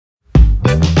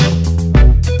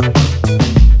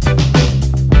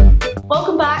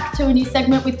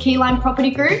Keyline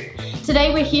Property Group.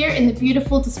 Today we're here in the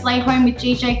beautiful display home with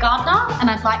GJ Gardner, and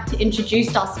I'd like to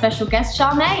introduce our special guest,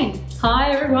 Charmaine. Hi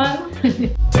everyone.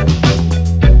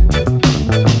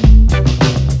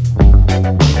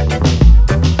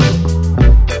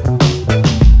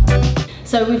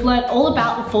 So we've learnt all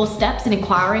about the 4 steps in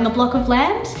acquiring a block of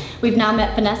land. We've now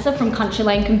met Vanessa from Country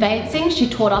Lane Conveyancing. She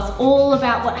taught us all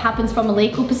about what happens from a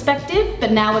legal perspective,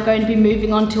 but now we're going to be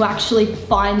moving on to actually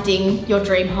finding your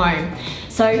dream home.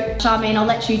 So Charmaine, I'll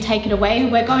let you take it away.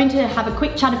 We're going to have a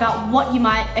quick chat about what you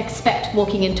might expect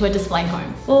walking into a display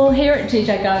home. Well, here at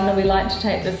GJ Gardner, we like to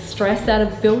take the stress out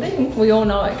of building. We all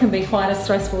know it can be quite a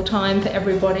stressful time for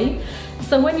everybody.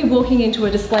 So when you're walking into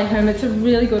a display home, it's a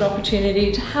really good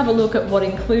opportunity to have a look at what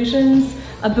inclusions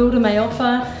a builder may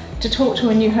offer, to talk to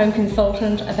a new home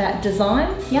consultant about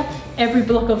designs. Yep. Every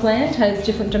block of land has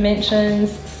different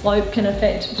dimensions, slope can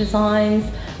affect designs,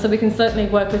 so we can certainly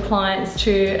work with clients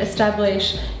to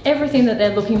establish everything that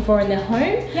they're looking for in their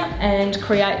home. Yep. And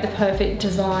create the perfect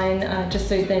design to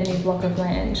suit their new block of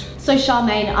land. So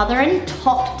Charmaine, are there any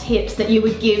top tips that you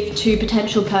would give to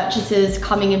potential purchasers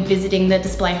coming and visiting the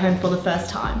display home for the first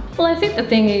time? Well, I think the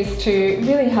thing is to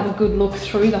really have a good look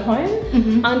through the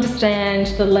home, understand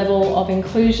the level of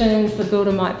inclusions the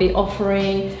builder might be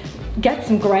offering, get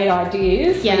some great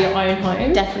ideas for your own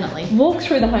home. Definitely. Walk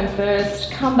through the home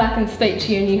first, come back and speak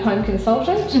to your new home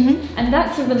consultant, and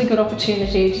that's a really good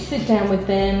opportunity to sit down with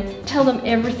them, tell them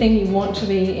everything you want to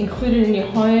be included in your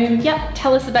home. Yep.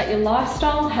 Tell us about your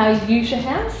lifestyle, how you use your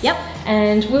house. Yep.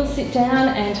 And we'll sit down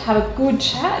and have a good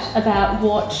chat about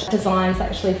what designs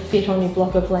actually fit on your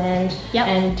block of land. Yep.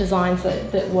 And designs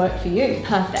that work for you.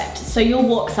 Perfect. So you'll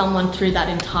walk someone through that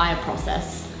entire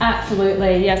process.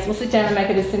 Absolutely, yes. We'll sit down and make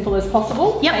it as simple as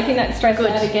possible. Yep. Taking that stress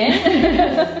out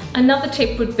again. Another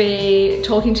tip would be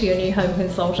talking to your new home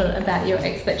consultant about your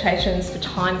expectations for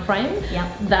time frame.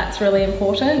 Yep. That's really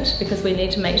important because we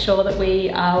need to make sure that we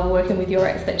are working with your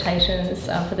expectations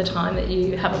for the time that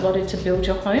you have allotted to build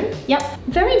your home. Yep.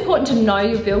 Very important to know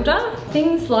your builder.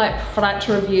 Things like product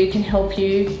review can help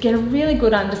you get a really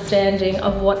good understanding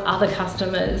of what other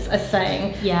customers are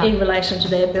saying in relation to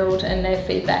their build and their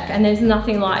feedback. And there's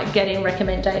nothing like getting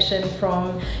recommendation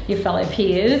from your fellow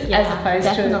peers as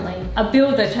opposed to a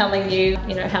builder telling you,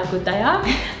 how good they are.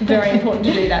 Very important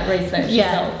to do that research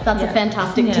yourself. That's a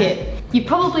fantastic tip. You've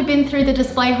probably been through the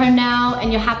display home now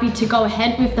and you're happy to go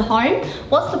ahead with the home.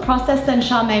 What's the process then,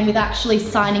 Charmaine, with actually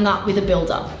signing up with a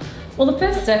builder? Well, the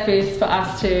first step is for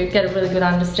us to get a really good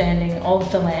understanding of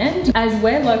the land. As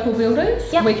we're local builders,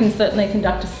 we can certainly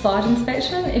conduct a site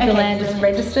inspection if the land is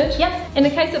registered. Yep. In the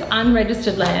case of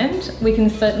unregistered land, we can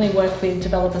certainly work with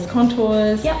developers'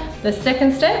 contours. Yep. The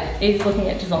second step is looking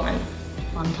at design.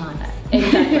 Fun times.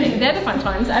 Exactly, they're the fun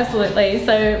times, absolutely.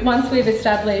 So once we've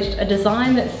established a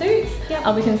design that suits,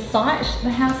 we can site the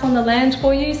house on the land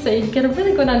for you so you get a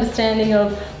really good understanding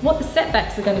of what the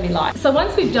setbacks are going to be like. So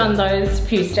once we've done those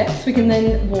few steps, we can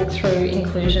then walk through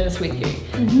inclusions with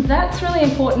you. That's really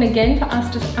important again for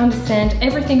us to understand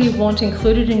everything you want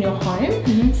included in your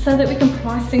home so that we can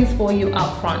price things for you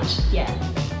up front.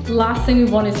 Last thing we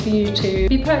want is for you to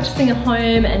be purchasing a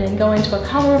home and then go into a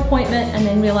colour appointment and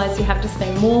then realise you have to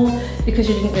spend more because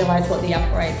you didn't realise what the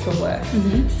upgrades were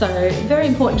worth. So very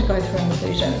important to go through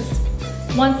inclusions.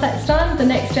 Once that's done, the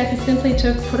next step is simply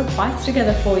to put a price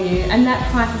together for you, and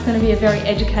that price is going to be a very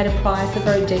educated price, a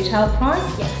very detailed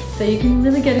price. So you can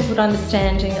really get a good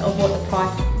understanding of what the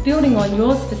price building on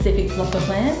your specific block of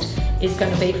land is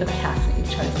going to be for the house that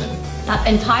you've chosen. That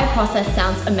entire process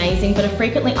sounds amazing, but a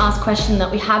frequently asked question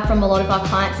that we have from a lot of our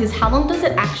clients is how long does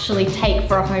it actually take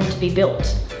for a home to be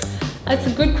built? That's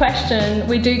a good question.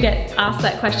 We do get asked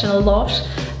that question a lot.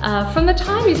 From the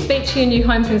time you speak to your new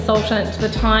home consultant to the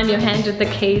time you're handed the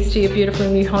keys to your beautiful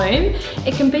new home,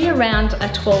 it can be around a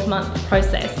 12-month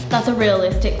process. That's a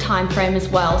realistic time frame as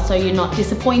well, so you're not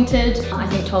disappointed. I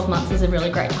think 12 months is a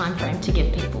really great time frame to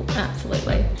give people.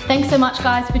 Absolutely. Thanks so much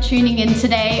guys for tuning in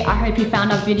today. I hope you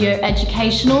found our video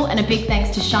educational, and a big thanks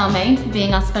to Charmaine for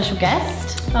being our special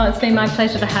guest. Oh, it's been my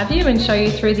pleasure to have you and show you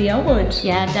through the Elwood.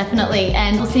 Yeah, definitely,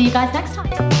 and we'll see you guys next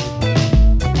time.